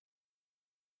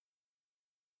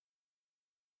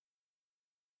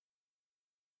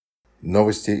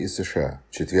Новости из США.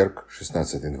 Четверг,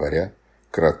 16 января.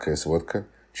 Краткая сводка.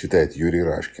 Читает Юрий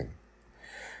Рашкин.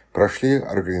 Прошли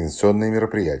организационные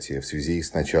мероприятия в связи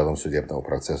с началом судебного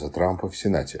процесса Трампа в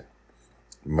Сенате.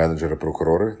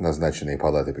 Менеджеры-прокуроры, назначенные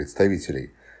Палатой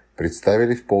представителей,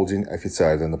 представили в полдень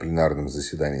официально на пленарном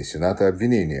заседании Сената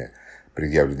обвинения,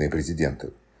 предъявленные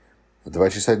президенту. В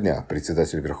 2 часа дня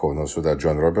председатель Верховного суда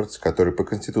Джон Робертс, который по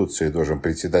Конституции должен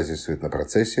председательствовать на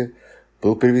процессе,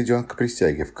 был приведен к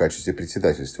присяге в качестве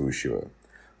председательствующего.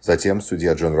 Затем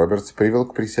судья Джон Робертс привел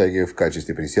к присяге в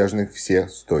качестве присяжных все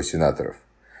 100 сенаторов.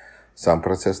 Сам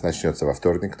процесс начнется во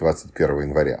вторник, 21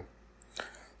 января.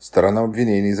 Сторонам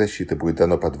обвинения и защиты будет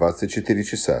дано по 24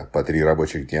 часа, по 3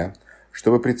 рабочих дня,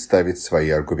 чтобы представить свои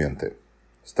аргументы.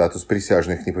 Статус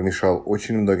присяжных не помешал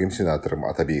очень многим сенаторам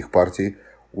от обеих партий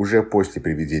уже после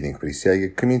приведения к присяге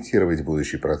комментировать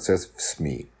будущий процесс в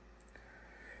СМИ.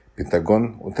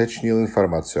 Пентагон уточнил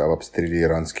информацию об обстреле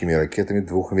иранскими ракетами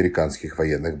 2 американских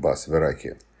военных баз в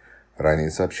Ираке. Ранее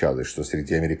сообщалось, что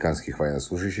среди американских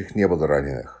военнослужащих не было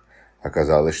раненых.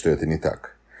 Оказалось, что это не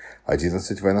так.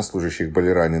 11 военнослужащих были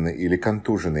ранены или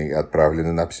контужены и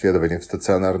отправлены на обследование в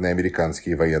стационарные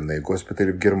американские военные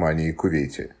госпитали в Германии и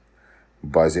Кувейте.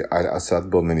 Базе Аль-Асад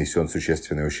был нанесен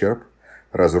существенный ущерб,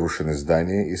 разрушены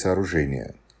здания и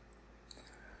сооружения.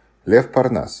 Лев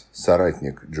Парнас,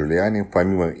 соратник Джулиани,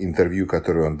 помимо интервью,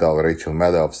 которое он дал Рэйчел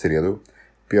Мэддоу в среду,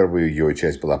 первая ее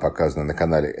часть была показана на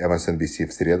канале MSNBC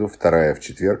в среду, вторая в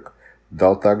четверг,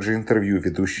 дал также интервью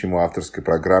ведущему авторской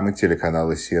программы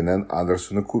телеканала CNN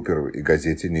Андерсону Куперу и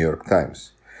газете New York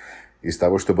Times. Из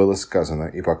того, что было сказано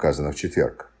и показано в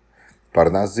четверг.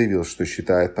 Парнас заявил, что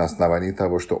считает на основании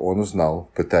того, что он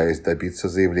узнал, пытаясь добиться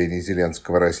заявлений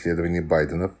Зеленского о расследовании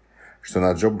Байденов, что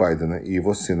на Джо Байдена и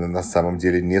его сына на самом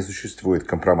деле не существует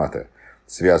компромата,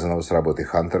 связанного с работой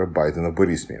Хантера Байдена в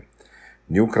Бурисме.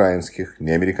 Ни украинских,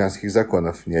 ни американских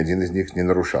законов ни один из них не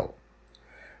нарушал.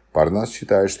 Парнас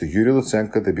считает, что Юрий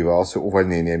Луценко добивался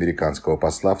увольнения американского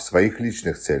посла в своих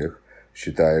личных целях,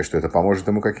 считая, что это поможет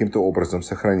ему каким-то образом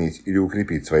сохранить или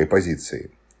укрепить свои позиции.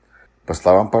 По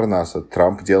словам Парнаса,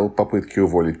 Трамп делал попытки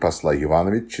уволить посла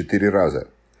Йованович 4 раза.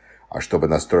 А чтобы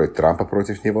настроить Трампа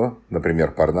против него,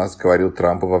 например, Парнас говорил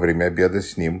Трампу во время обеда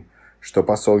с ним, что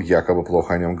посол якобы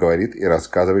плохо о нем говорит и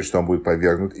рассказывает, что он будет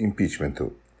подвергнут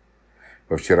импичменту.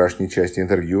 Во вчерашней части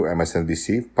интервью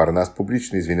MSNBC Парнас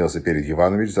публично извинился перед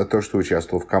Йованович за то, что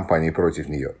участвовал в кампании против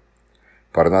нее.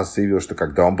 Парнас заявил, что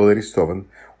когда он был арестован,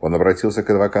 он обратился к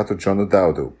адвокату Джону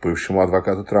Дауду, бывшему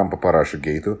адвокату Трампа по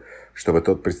Рашгейту, чтобы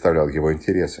тот представлял его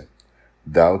интересы.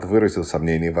 Дауд выразил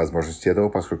сомнение в возможности этого,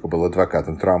 поскольку был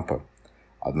адвокатом Трампа.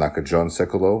 Однако Джон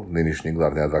Секулоу, нынешний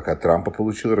главный адвокат Трампа,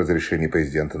 получил разрешение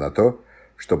президента на то,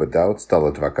 чтобы Дауд стал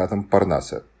адвокатом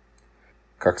Парнаса.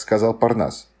 Как сказал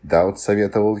Парнас, Дауд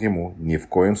советовал ему ни в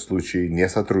коем случае не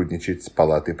сотрудничать с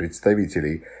Палатой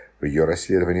представителей в ее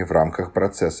расследовании в рамках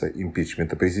процесса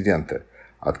импичмента президента,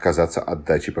 отказаться от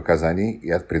дачи показаний и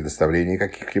от предоставления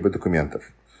каких-либо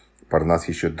документов. Парнас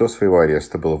еще до своего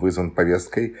ареста был вызван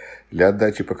повесткой для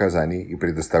отдачи показаний и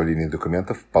предоставления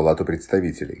документов в Палату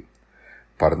представителей.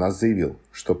 Парнас заявил,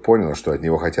 что понял, что от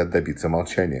него хотят добиться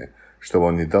молчания, чтобы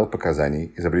он не дал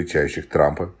показаний, изобличающих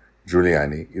Трампа,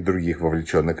 Джулиани и других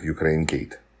вовлеченных в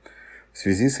Ukraine-Gate. В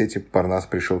связи с этим Парнас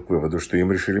пришел к выводу, что им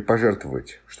решили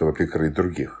пожертвовать, чтобы прикрыть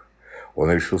других.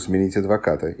 Он решил сменить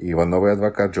адвоката, и его новый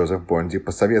адвокат Джозеф Бонди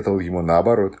посоветовал ему,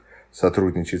 наоборот,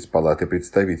 сотрудничать с Палатой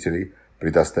представителей,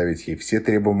 предоставить ей все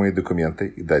требуемые документы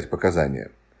и дать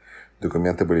показания.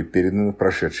 Документы были переданы в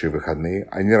прошедшие выходные,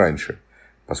 а не раньше,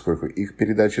 поскольку их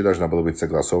передача должна была быть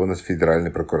согласована с Федеральной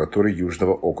прокуратурой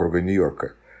Южного округа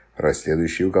Нью-Йорка,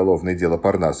 расследующей уголовное дело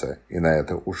Парнаса, и на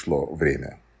это ушло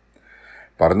время.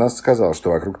 Парнас сказал, что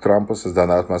вокруг Трампа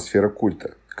создана атмосфера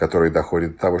культа, которая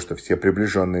доходит до того, что все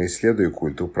приближенные, следуя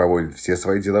культу, проводят все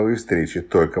свои деловые встречи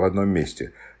только в одном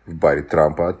месте – в баре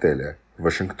Трампа-отеля в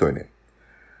Вашингтоне.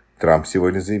 Трамп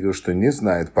сегодня заявил, что не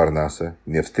знает Парнаса,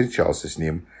 не встречался с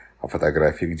ним, а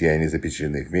фотографии, где они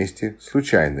запечатлены вместе,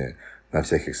 случайные, на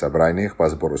всяких собраниях по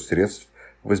сбору средств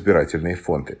в избирательные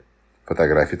фонды.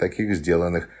 Фотографий таких,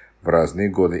 сделанных в разные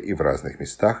годы и в разных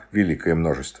местах, великое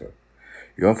множество.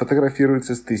 И он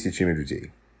фотографируется с тысячами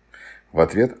людей. В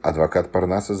ответ адвокат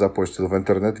Парнаса запостил в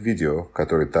интернет видео,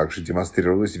 которое также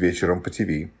демонстрировалось вечером по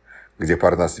ТВ, где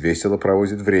Парнас весело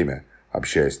проводит время,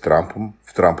 общаясь с Трампом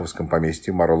в трамповском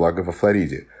поместье Мар-а-Лаго во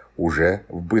Флориде, уже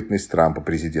в бытность Трампа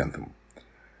президентом.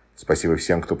 Спасибо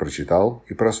всем, кто прочитал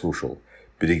и прослушал.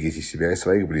 Берегите себя и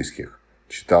своих близких.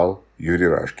 Читал Юрий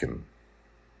Рашкин.